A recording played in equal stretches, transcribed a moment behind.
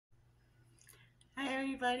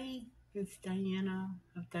everybody. It's Diana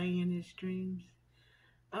of Diana's Dreams.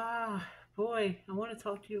 Ah, boy, I want to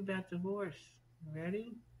talk to you about divorce.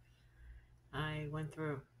 Ready? I went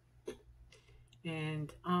through,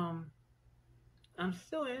 and I'm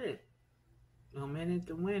still in it. I'm in it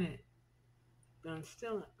to win it, but I'm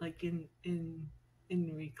still like in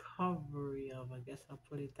recovery of. I guess I'll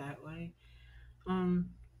put it that way.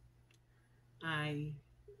 Um, I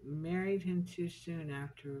married him too soon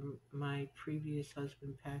after my previous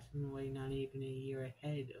husband passing away. Not even a year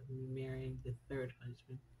ahead of me marrying the third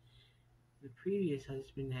husband. The previous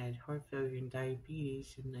husband had heart failure and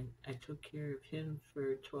diabetes, and I took care of him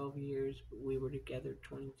for 12 years, but we were together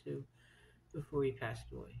 22 before he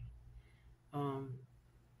passed away. Um,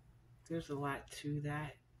 there's a lot to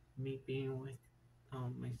that. Me being with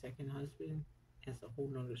my second husband, that's a whole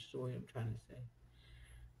nother story I'm trying to say.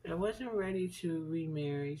 But I wasn't ready to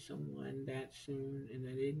remarry someone that soon, and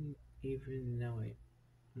I didn't even know it.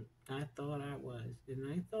 I thought I was,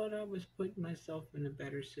 and I thought I was putting myself in a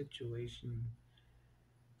better situation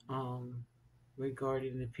um,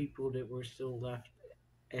 regarding the people that were still left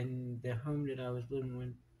and the home that I was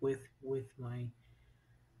living with my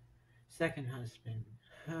second husband.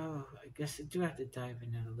 Oh, I guess I do have to dive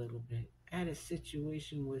in that a little bit. I had a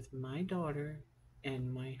situation with my daughter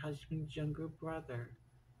and my husband's younger brother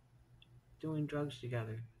doing drugs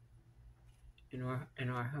together in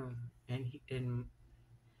our home, and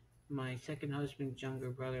my second husband's younger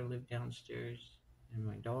brother lived downstairs, and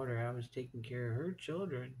my daughter, I was taking care of her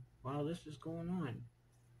children while this was going on.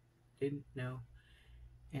 Didn't know.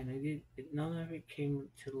 And I did. None of it came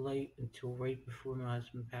to light until right before my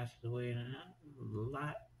husband passed away, and a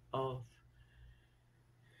lot of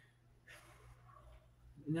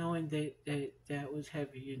knowing that was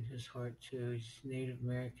heavy in his heart too. He's Native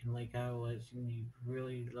American like I was, and he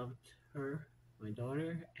really loved her, my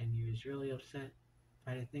daughter, and he was really upset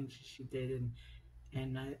by the things that she did,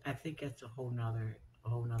 and I think that's a whole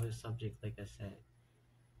nother subject, like I said.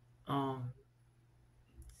 Um,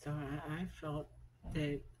 so I felt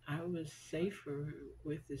that I was safer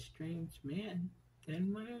with a strange man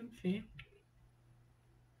than my own family.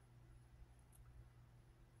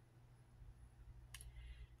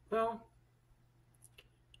 Well,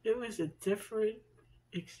 it was a different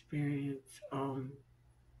experience.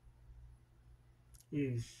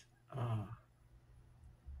 Is uh,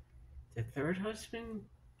 the third husband,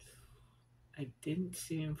 I didn't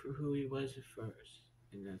see him for who he was at first,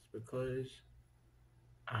 and that's because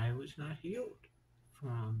I was not healed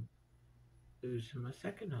from losing my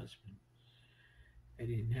second husband. I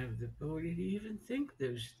didn't have the ability to even think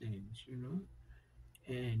those things.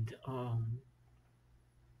 And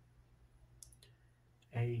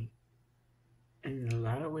I, in a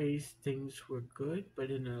lot of ways, things were good, but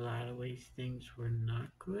in a lot of ways, things were not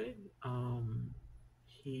good.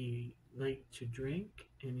 He liked to drink,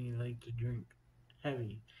 and he liked to drink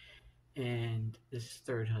heavy. And this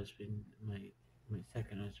third husband, my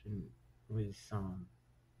second husband, was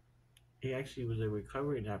he actually was a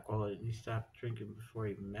recovering alcoholic, and he stopped drinking before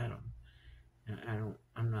I even met him. And I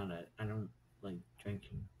don't like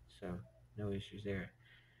drinking, so no issues there.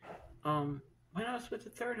 When I was with the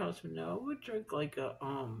third husband, though, I would drink like a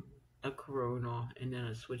Corona, and then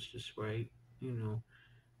I switch to Sprite, you know,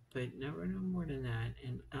 but never no more than that.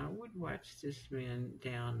 And I would watch this man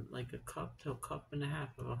down like a cup to a cup and a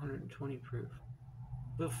half of 120 proof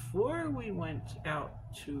before we went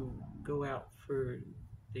out to go out for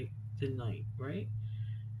the, the night, right?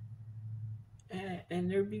 And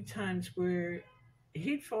there'd be times where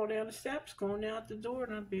he'd fall down the steps going out the door,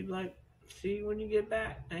 and I'd be like, "See you when you get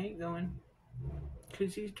back." I ain't going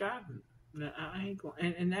because he's driving. No, I ain't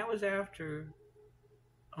going. And that was after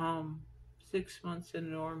um 6 months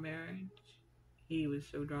into our marriage. He was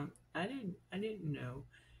so drunk. I didn't know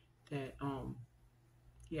that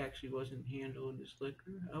he actually wasn't handling his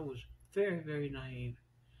liquor. I was very very naive.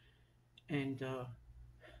 And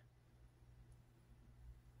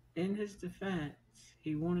in his defense,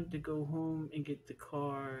 he wanted to go home and get the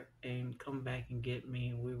car and come back and get me.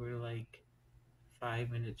 And we were like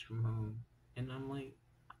 5 minutes from home. And I'm like,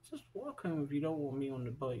 just walk home if you don't want me on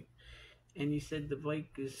the bike. And he said the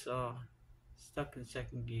bike is stuck in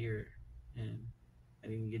second gear. And I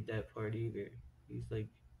didn't get that part either. He's like,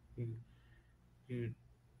 you, you're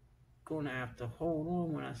going to have to hold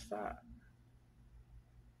on when I stop.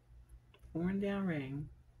 Pouring down rain.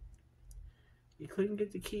 He couldn't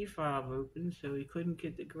get the key fob open, so he couldn't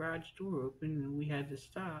get the garage door open, and we had to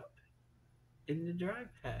stop in the drive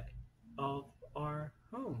pad of our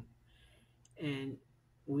home. And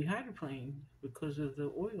we hydroplaned because of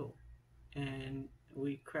the oil, and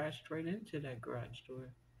we crashed right into that garage door.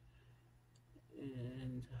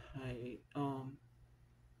 and I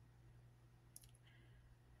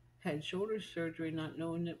had shoulder surgery not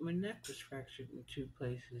knowing that my neck was fractured in two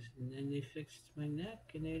places. And then they fixed my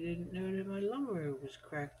neck and they didn't know that my lumbar was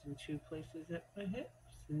cracked in two places at my hips.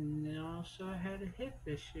 And then also I had a hip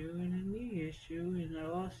issue and a knee issue and I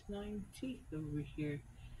lost 9 teeth over here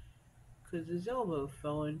because his elbow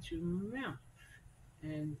fell into my mouth.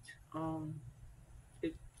 And um,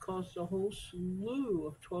 it caused a whole slew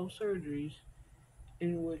of 12 surgeries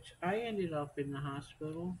in which I ended up in the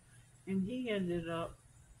hospital and he ended up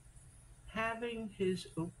having his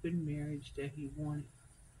open marriage that he wanted,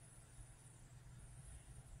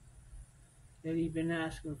 that he'd been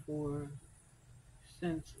asking for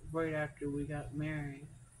since right after we got married.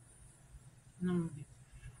 And I'm like,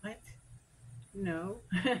 what? No,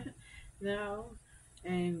 no,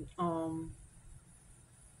 and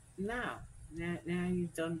now, now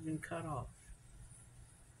you've done been cut off.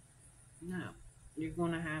 No, you're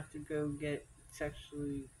gonna have to go get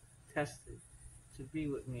sexually tested to be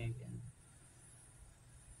with me again.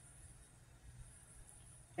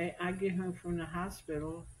 And I get home from the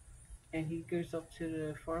hospital and he goes up to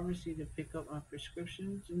the pharmacy to pick up my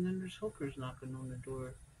prescriptions, and then there's hookers knocking on the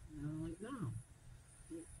door. And I'm like, no.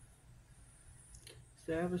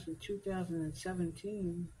 So that was in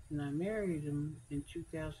 2017, and I married him in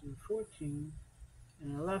 2014,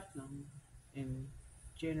 and I left him in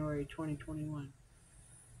January 2021.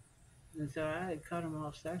 And so I had cut him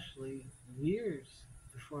off sexually years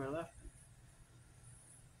before I left him.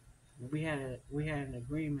 We had an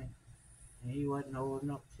agreement, and he wasn't old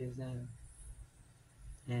enough to then,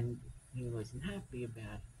 and he wasn't happy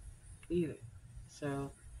about it either.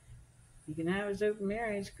 So he can have his open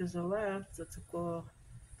marriage because I left. I took all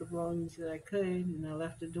the belongings that I could, and I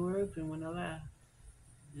left the door open when I left.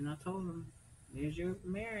 And I told him, "There's your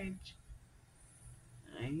open marriage.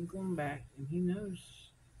 I ain't going back." And he knows.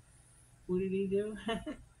 What did he do?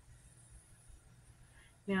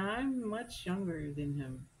 Now I'm much younger than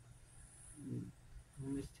him,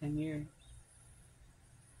 almost 10 years.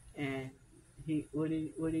 And what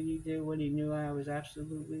did he do when he knew I was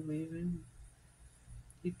absolutely leaving?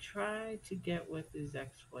 He tried to get with his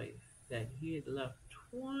ex-wife that he had left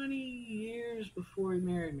 20 years before he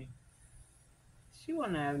married me. She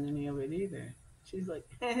wasn't having any of it either. She's like,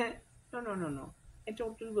 no, no, no, no. I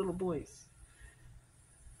don't do little boys.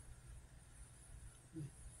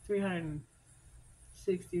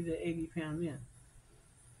 360 to 80 pound men.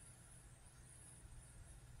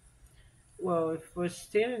 Well, if I was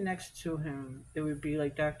standing next to him, it would be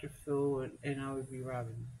like Dr. Phil and I would be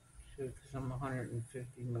Robin. So, because I'm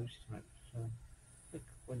 150 most times. So, like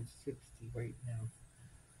 160 right now.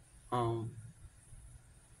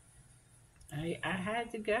 I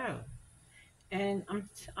had to go. And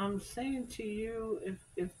I'm saying to you,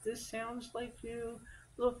 if this sounds like you,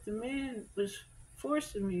 look, the man was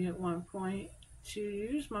forcing me at one point to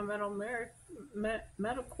use my medical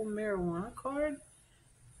marijuana card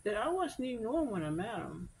that I wasn't even on when I met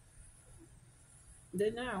him.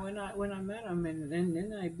 Then now, when I met him, and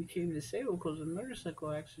then I became disabled because of a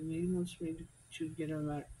motorcycle accident, he wants me to get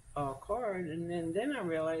him a card, and then I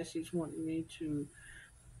realized he's wanting me to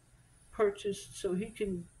purchase so he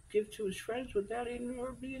can give to his friends without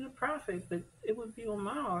even being a profit, but it would be on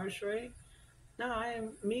my horse, right? Now I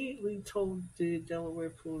immediately told the Delaware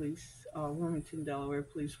police, Wilmington, Delaware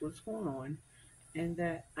police, what's going on, and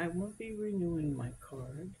that I won't be renewing my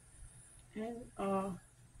card, and I'm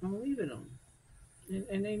leaving them,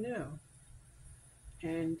 and they knew,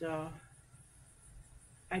 and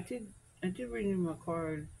I did I did renew my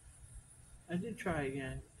card. I did try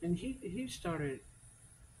again, and he started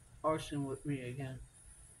arson with me again,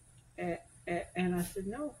 and, and I said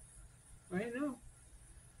no, right? No.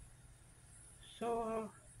 So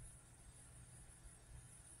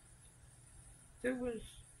there was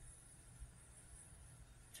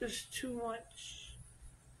just too much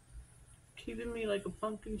keeping me like a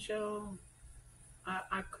pumpkin shell.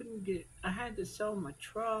 I couldn't get, I had to sell my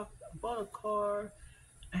truck. I bought a car.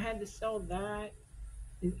 I had to sell that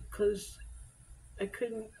because I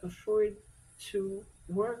couldn't afford to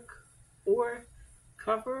work or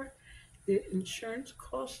cover the insurance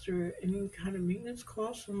costs or any kind of maintenance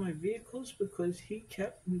costs on my vehicles because he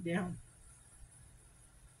kept me down.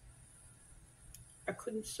 I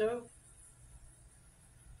couldn't sew.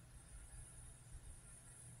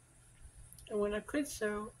 And when I could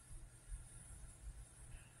sew,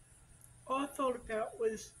 all I thought about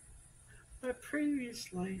was my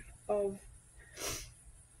previous life of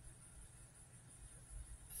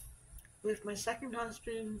with my second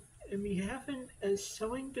husband and me having a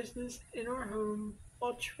sewing business in our home,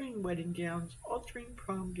 altering wedding gowns, altering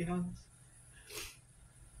prom gowns.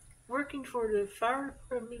 working for the fire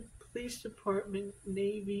department, police department,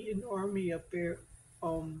 Navy, and Army up there,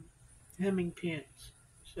 um, hemming pants.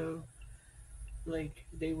 So, like,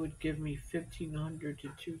 they would give me 1,500 to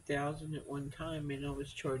 2,000 at one time, and I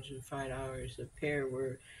was charging $5 a pair,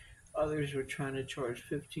 where others were trying to charge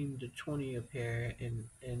 15 to 20 a pair,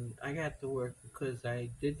 and I got the work because I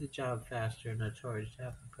did the job faster and I charged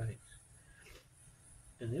half the price.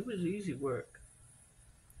 And it was easy work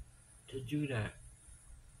to do that.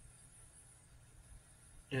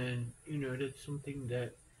 And that's something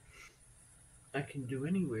that I can do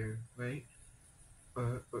anywhere, right?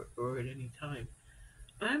 Or at any time.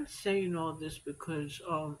 I'm saying all this because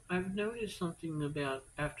I've noticed something about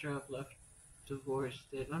after I've left divorce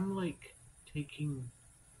that I'm like taking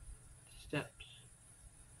steps,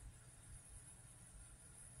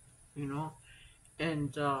 you know?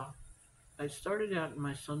 And I started out in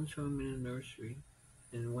my son's home in a nursery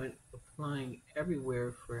and went applying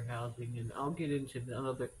everywhere for housing, and I'll get into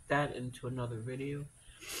into another video.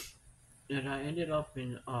 And I ended up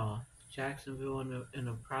in Jacksonville in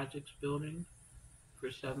a projects building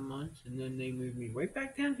for 7 months, and then they moved me right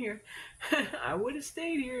back down here. I would have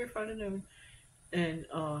stayed here if I'd have known. And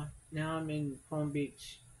now I'm in Palm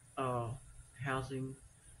Beach, uh, housing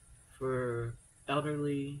for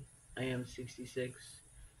elderly. I am 66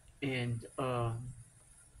 and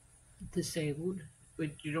disabled,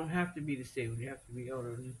 but you don't have to be disabled. You have to be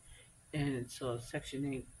elderly, and it's Section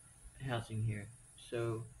 8 housing here.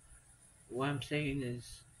 So what I'm saying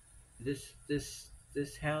is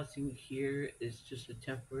this housing here is just a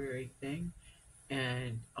temporary thing,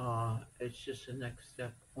 and it's just the next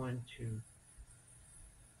step on to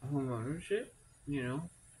home ownership, you know,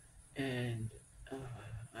 and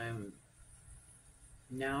I'm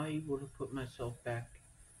now able to put myself back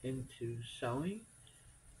into sewing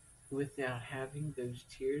without having those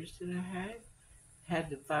tears that I had. Had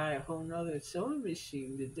to buy a whole nother sewing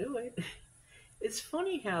machine to do it. It's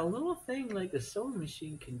funny how a little thing like a sewing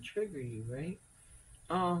machine can trigger you, right?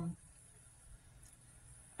 Um,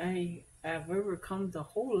 I've overcome a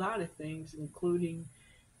whole lot of things, including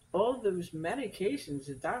all those medications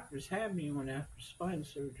the doctors had me on after spine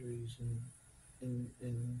surgeries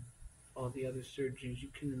and all the other surgeries you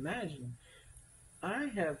can imagine. I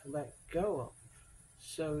have let go of.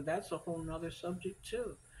 So that's a whole nother subject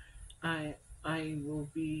too. I I will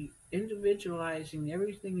be individualizing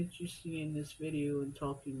everything that you see in this video and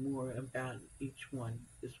talking more about each one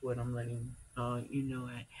is what I'm letting you know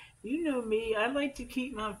at. You know me, I like to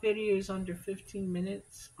keep my videos under 15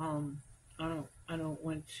 minutes. I don't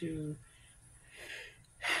want to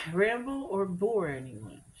ramble or bore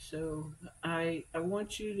anyone. So I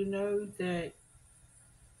want you to know that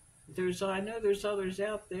I know there's others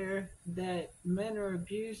out there that men are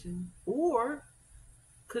abusing, or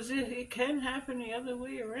because it can happen the other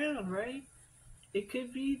way around, right? It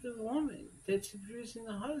could be the woman that's abusing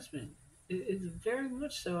the husband. It's very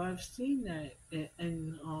much so. I've seen that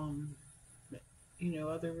in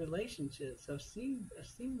other relationships. I've seen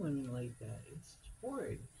women like that. It's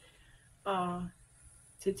horrid. Uh,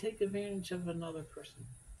 to take advantage of another person,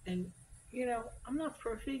 and I'm not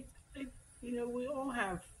perfect. We all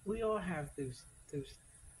have those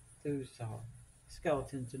those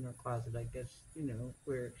skeletons in our closet, I guess,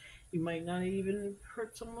 where you might not even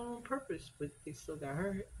hurt someone on purpose, but they still got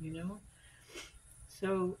hurt.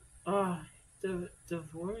 So, the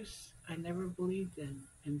divorce, I never believed in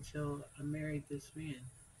until I married this man.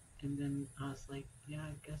 And then I was like, yeah,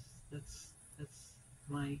 I guess that's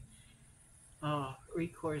my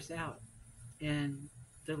recourse out. And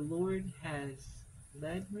the Lord has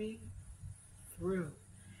led me through,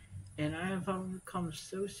 and I have overcome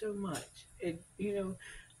so much. I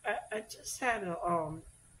just had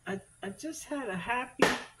I just had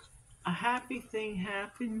a happy thing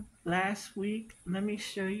happen last week. Let me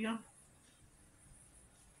show you.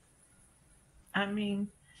 I mean,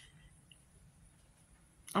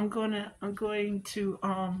 I'm going to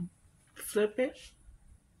flip it.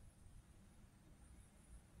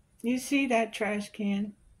 You see that trash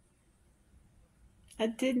can? I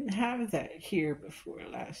didn't have that here before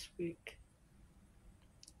last week.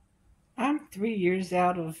 I'm 3 years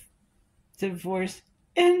out of divorce,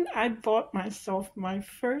 and I bought myself my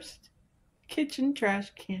first kitchen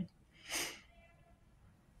trash can.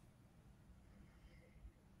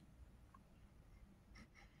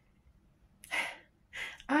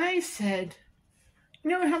 I said, you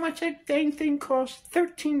know how much that dang thing cost?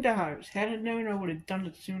 $13. Had I known, I would have done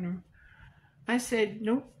it sooner. I said,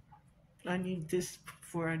 nope, I need this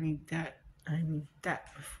before I need that. I need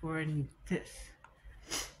that before I need this.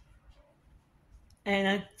 And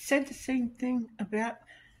I said the same thing about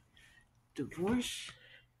divorce.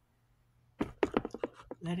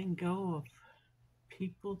 letting go of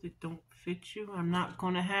people that don't fit you. I'm not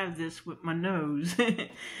going to have this with my nose.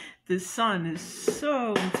 The sun is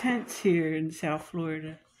so intense here in South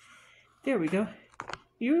Florida. There we go.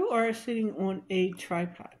 You are sitting on a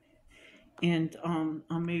tripod, and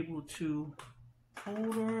I'm able to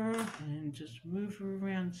hold her and just move her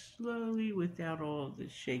around slowly without all the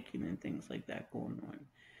shaking and things like that going on.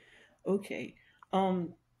 Okay.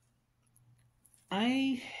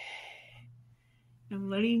 I am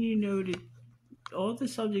letting you know that all the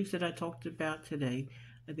subjects that I talked about today,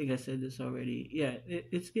 I think I said this already. Yeah,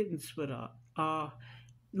 it's getting split up.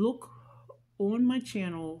 Look on my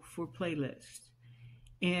channel for playlists.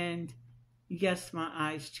 And yes, my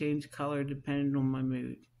eyes change color depending on my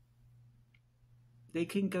mood. They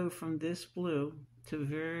can go from this blue to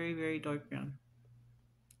very, very dark brown.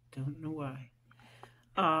 Don't know why.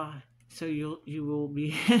 So you will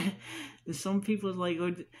be. Some people like.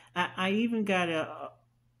 I even got a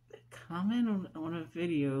comment on a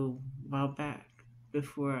video a while back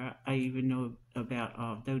before I even know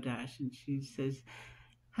about Dodash, and she says,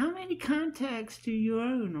 "How many contacts do you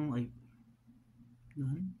own?" I'm like,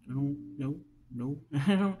 none. I don't know. No,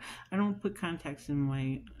 I don't put contacts in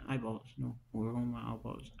my eyeballs. No, or on my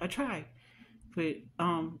eyeballs. I try, but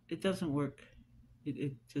it doesn't work.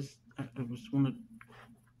 It just I just want to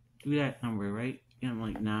do that number right, and I'm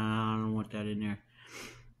like, nah, I don't want that in there.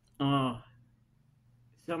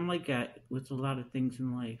 Something like that with a lot of things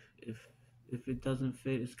in life. If it doesn't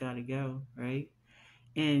fit, it's got to go, right?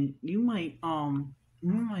 And you might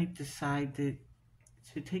decide that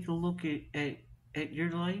to take a look at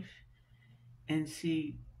your life and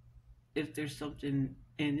see if there's something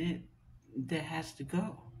in it that has to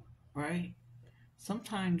go, right?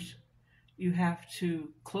 Sometimes you have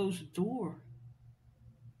to close the door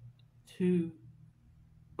to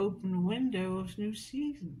open the window of new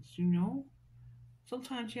seasons, you know?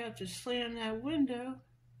 Sometimes you have to slam that window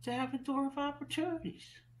to have a door of opportunities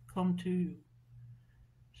come to you.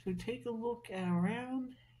 So take a look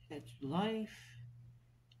around at your life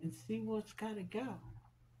and see what's got to go.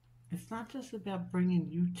 It's not just about bringing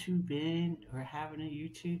YouTube in or having a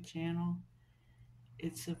YouTube channel.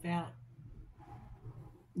 It's about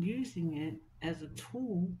using it as a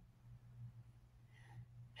tool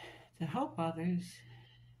to help others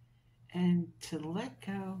and to let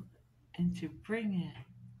go and to bring in.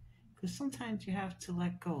 Because sometimes you have to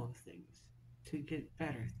let go of things to get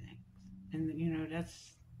better things. And you know,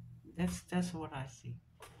 that's what I see.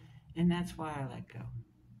 And that's why I let go.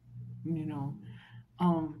 You know,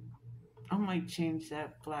 I might change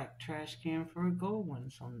that black trash can for a gold one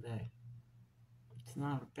someday. It's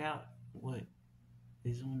not about what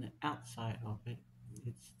is on the outside of it.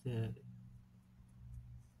 It's the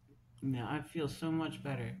I feel so much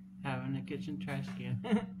better having a kitchen trash can.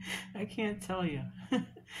 I can't tell you.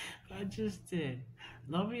 I just did.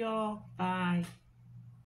 Love y'all. Bye.